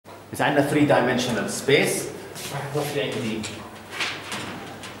اذا عندنا 3 dimensional space راح يضاف لي عندي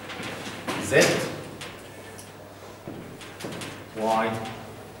z y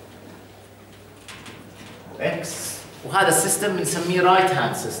x، وهذا السيستم بنسميه رايت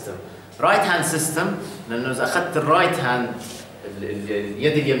هاند سيستم. رايت هاند سيستم لانه اذا اخذت الرايت هاند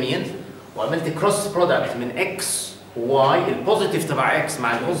اليد اليمين وعملت كروس برودكت من اكس وواي، البوزيتيف تبع اكس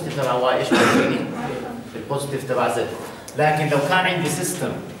مع البوزيتيف تبع واي ايش بيعطيني؟ البوزيتيف تبع زد. لكن لو كان عندي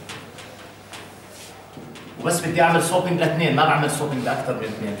سيستم وبس بدي اعمل سوبينج لاثنين، ما بعمل سوبينج لاكثر من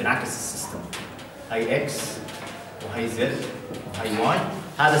اثنين، بنعكس السيستم. هي اكس وهي زد وهي واي،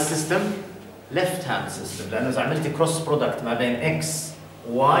 هذا السيستم ليفت هاند سيستم، لانه اذا عملت كروس برودكت ما بين اكس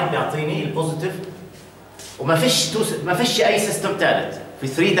وواي بيعطيني البوزيتيف، وما فيش اي سيستم ثالث في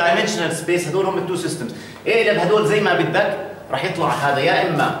 3 دايمنشنال سبيس. هذول هم التو سيستمز، اقلب هذول زي ما بدك راح يطلع هذا يا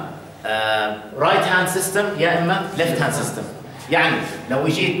اما رايت هاند سيستم يا اما ليفت هاند سيستم. يعني لو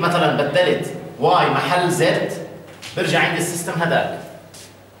اجيت مثلا بدلت واي محل زد برجع عندي السيستم هذاك،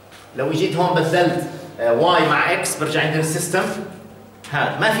 لو اجيت هون بدلت واي مع اكس برجع عندي السيستم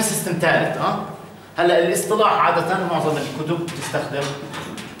هذا، ما في سيستم ثالث. هلا الاصطلاح عاده معظم الكتب بتستخدم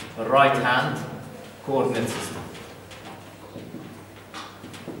الرايت هاند كوردينيت سيستم،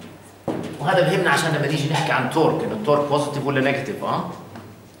 وهذا بهمنا عشان لما نيجي نحكي عن تورك، انه التورك بوزيتيف ولا نيجاتيف.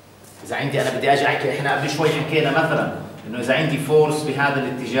 اذا عندي انا بدي اجي احكي، احنا قبل شوي حكينا مثلا انه اذا عندي فورس بهذا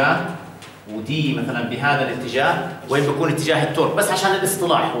الاتجاه ودي مثلا بهذا الاتجاه، وين بكون اتجاه التورك؟ بس عشان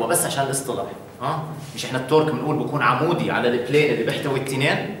الاصطلاح، هو بس عشان الاصطلاح. مش احنا التورك بنقول بكون عمودي على البلين اللي بيحتوي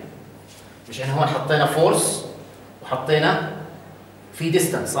الاثنين، مش احنا هون حطينا فورس وحطينا في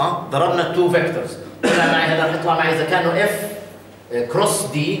ديستانس، ضربنا التو فيكتورز، طلع معي هذا رح يطلع معي اذا كانه اف كروس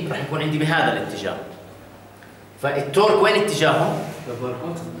دي رح يكون عندي بهذا الاتجاه. فالتورك وين اتجاهه؟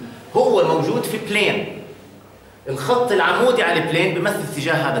 هو موجود في بلين، الخط العمودي على البلين بيمثل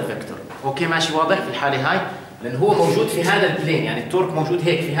اتجاه هذا الفيكتور. اوكي ماشي واضح في الحاله هاي؟ لان هو موجود في هذا البلين، يعني التورك موجود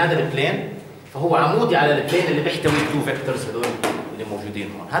هيك في هذا البلين، فهو عمودي على البلين اللي بيحتوي التو فيكتورز هذول اللي موجودين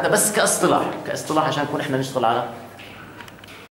هون. هذا بس كاصطلاح عشان نكون احنا نشتغل على